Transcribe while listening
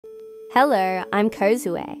Hello, I'm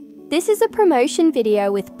Kozue. This is a promotion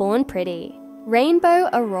video with Born Pretty, Rainbow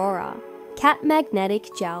Aurora Cat Magnetic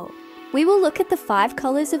Gel. We will look at the 5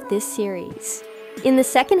 colors of this series. In the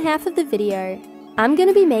second half of the video, I'm going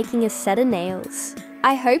to be making a set of nails.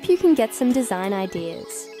 I hope you can get some design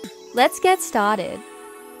ideas. Let's get started.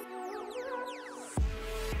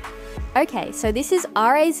 Okay, so this is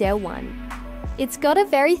Auroras 1. It's got a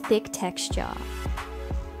very thick texture.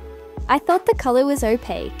 I thought the color was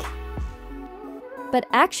opaque, but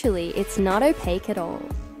actually it's not opaque at all.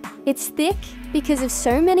 It's thick because of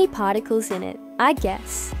so many particles in it, I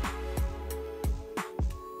guess.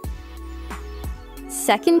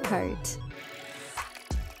 Second coat.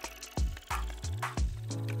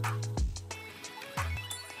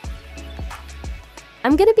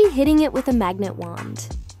 I'm going to be hitting it with a magnet wand.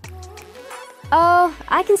 Oh,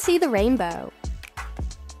 I can see the rainbow.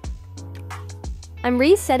 I'm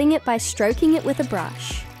resetting it by stroking it with a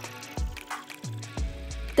brush.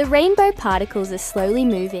 The rainbow particles are slowly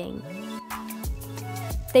moving.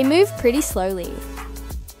 They move pretty slowly,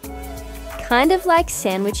 kind of like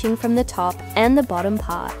sandwiching from the top and the bottom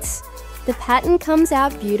parts. The pattern comes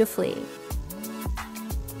out beautifully.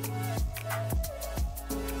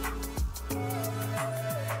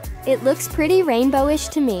 It looks pretty rainbowish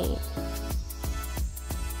to me.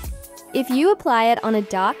 If you apply it on a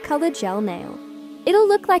dark colored gel nail, it'll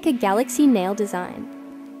look like a galaxy nail design.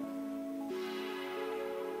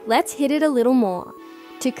 Let's hit it a little more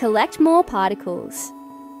to collect more particles.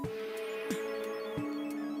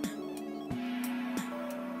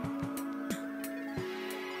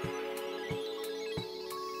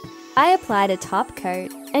 I applied a top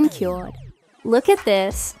coat and cured. Look at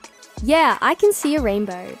this. Yeah, I can see a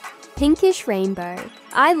rainbow. Pinkish rainbow.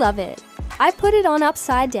 I love it. I put it on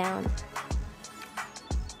upside down.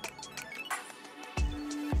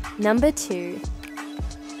 Number 2.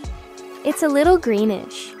 It's a little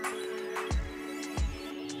greenish.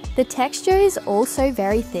 The texture is also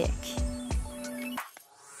very thick.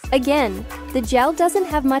 Again, the gel doesn't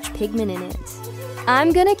have much pigment in it.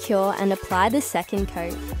 I'm gonna cure and apply the second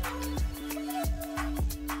coat.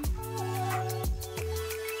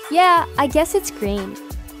 Yeah, I guess it's green.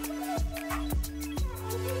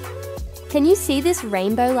 Can you see this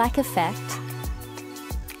rainbow-like effect?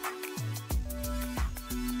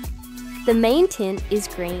 The main tint is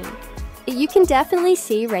green. You can definitely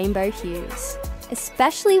see rainbow hues,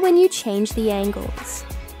 especially when you change the angles.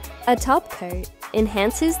 A top coat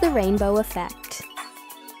enhances the rainbow effect.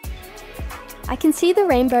 I can see the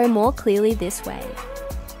rainbow more clearly this way.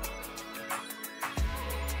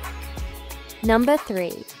 Number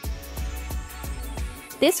 3.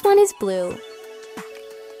 This one is blue.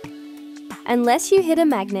 Unless you hit a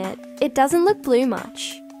magnet, it doesn't look blue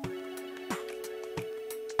much.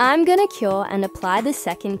 I'm gonna cure and apply the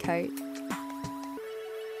second coat.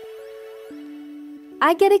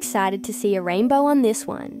 I get excited to see a rainbow on this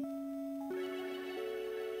one.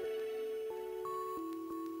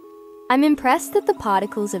 I'm impressed that the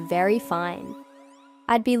particles are very fine.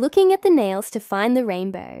 I'd be looking at the nails to find the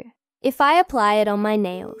rainbow if I apply it on my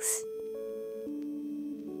nails.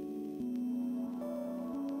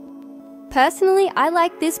 Personally, I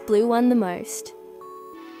like this blue one the most.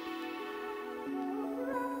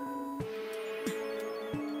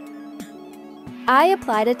 I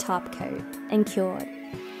applied a top coat and cured.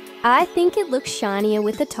 I think it looks shinier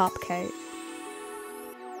with the top coat.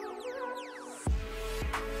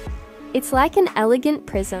 It's like an elegant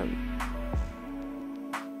prism.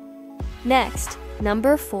 Next,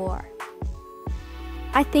 number 4.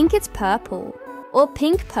 I think it's purple or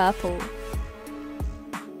pink purple.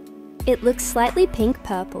 It looks slightly pink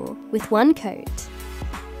purple with one coat.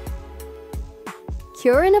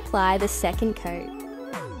 Cure and apply the second coat.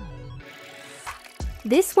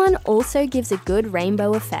 This one also gives a good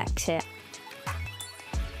rainbow effect here.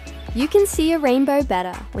 You can see a rainbow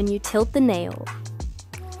better when you tilt the nail.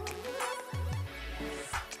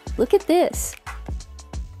 Look at this.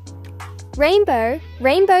 Rainbow,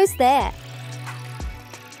 rainbow's there.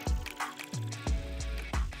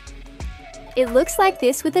 It looks like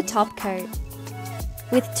this with a top coat.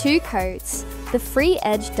 With 2 coats, the free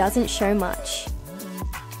edge doesn't show much.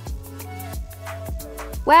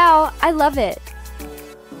 Wow, I love it.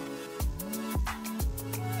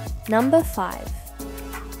 Number 5.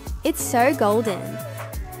 It's so golden.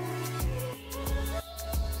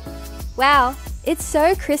 Wow, it's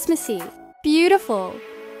so Christmassy. Beautiful.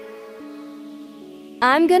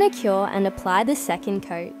 I'm gonna cure and apply the second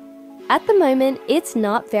coat. At the moment, it's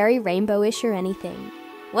not very rainbowish or anything.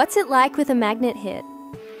 What's it like with a magnet hit?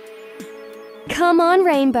 Come on,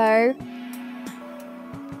 rainbow!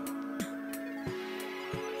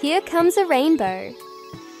 Here comes a rainbow.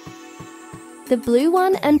 The blue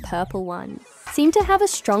one and purple one seem to have a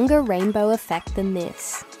stronger rainbow effect than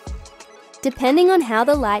this. Depending on how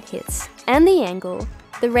the light hits and the angle,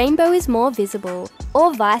 the rainbow is more visible,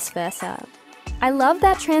 or vice versa. I love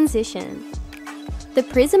that transition. The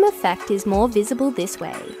prism effect is more visible this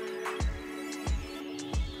way.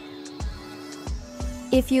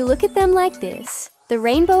 If you look at them like this, the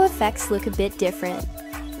rainbow effects look a bit different.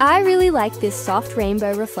 I really like this soft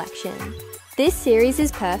rainbow reflection. This series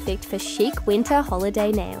is perfect for chic winter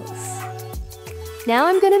holiday nails. Now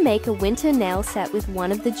I'm going to make a winter nail set with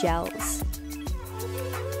one of the gels.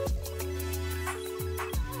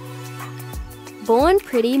 Born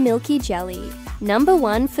Pretty Milky Jelly, number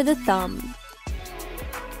 1 for the thumb.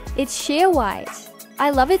 It's sheer white. I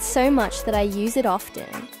love it so much that I use it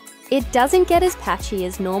often. It doesn't get as patchy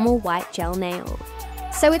as normal white gel nail,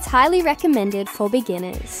 so it's highly recommended for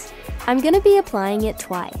beginners. I'm going to be applying it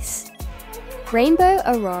twice. Rainbow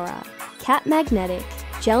Aurora Cat Magnetic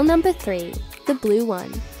Gel number 3, the blue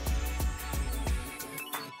one.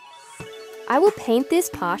 I will paint this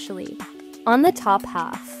partially, on the top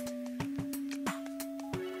half.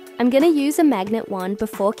 I'm going to use a magnet wand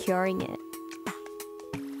before curing it.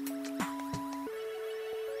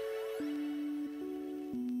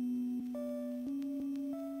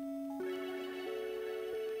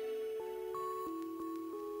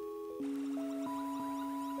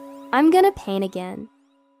 I'm going to paint again.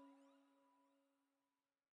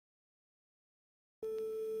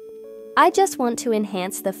 I just want to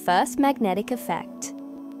enhance the first magnetic effect.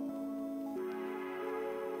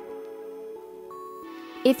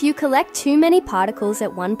 If you collect too many particles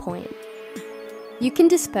at one point, you can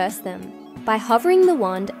disperse them by hovering the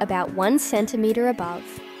wand about 1 centimeter above.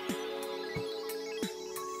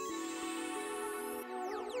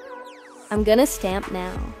 I'm gonna stamp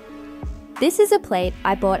now. This is a plate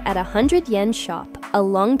I bought at a 100 yen shop a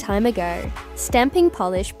long time ago. Stamping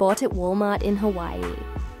polish bought at Walmart in Hawaii.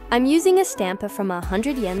 I'm using a stamper from a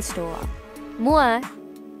 100 yen store. More.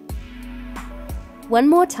 One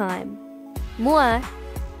more time. More.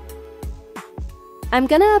 I'm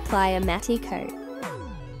gonna apply a matte coat.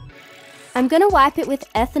 I'm gonna wipe it with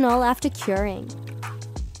ethanol after curing.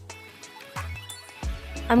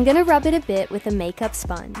 I'm gonna rub it a bit with a makeup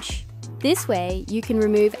sponge. This way, you can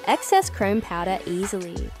remove excess chrome powder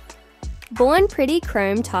easily. Born Pretty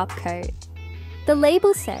Chrome Top Coat. The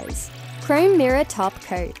label says, Chrome Mirror Top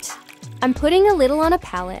Coat. I'm putting a little on a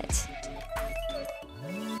palette.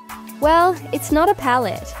 Well, it's not a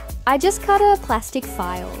palette. I just cut a plastic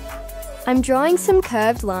file. I'm drawing some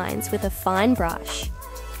curved lines with a fine brush.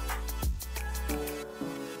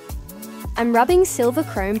 I'm rubbing silver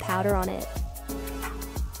chrome powder on it.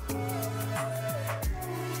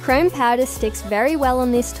 Chrome powder sticks very well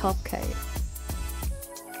on this top coat.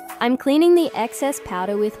 I'm cleaning the excess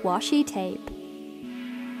powder with washi tape.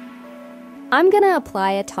 I'm gonna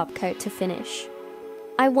apply a top coat to finish.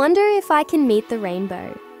 I wonder if I can meet the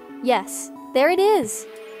rainbow. Yes, there it is.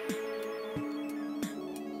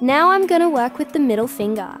 Now I'm gonna work with the middle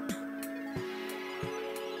finger.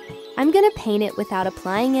 I'm gonna paint it without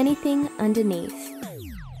applying anything underneath.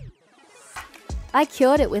 I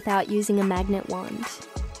cured it without using a magnet wand.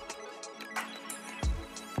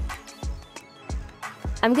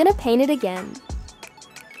 I'm gonna paint it again.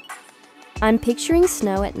 I'm picturing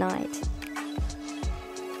snow at night.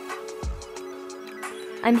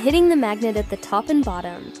 I'm hitting the magnet at the top and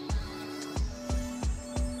bottom.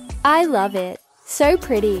 I love it. So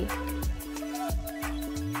pretty.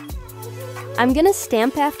 I'm gonna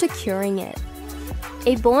stamp after curing it.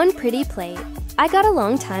 A Born Pretty plate I got a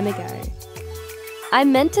long time ago. I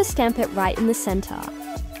meant to stamp it right in the center,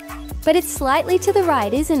 but it's slightly to the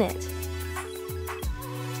right, isn't it?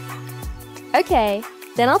 Okay,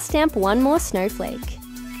 then I'll stamp one more snowflake.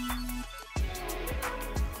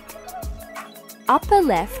 Upper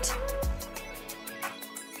left.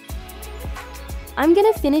 I'm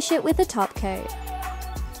gonna finish it with a top coat.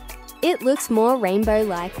 It looks more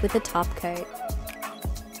rainbow-like with a top coat.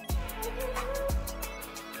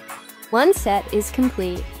 One set is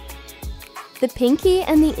complete. The pinky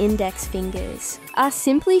and the index fingers are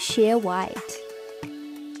simply sheer white.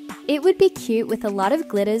 It would be cute with a lot of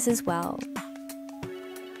glitters as well.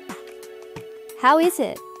 How is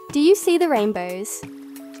it? Do you see the rainbows?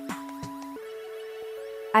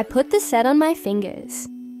 I put the set on my fingers.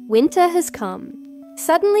 Winter has come.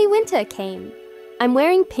 Suddenly winter came. I'm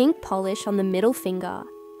wearing pink polish on the middle finger,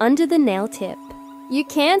 under the nail tip. You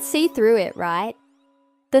can't see through it, right?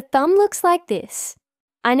 The thumb looks like this.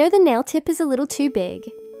 I know the nail tip is a little too big.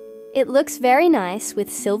 It looks very nice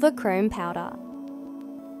with silver chrome powder.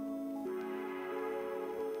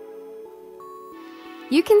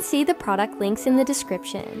 You can see the product links in the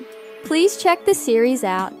description. Please check the series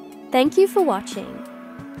out. Thank you for watching.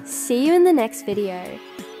 See you in the next video.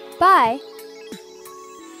 Bye!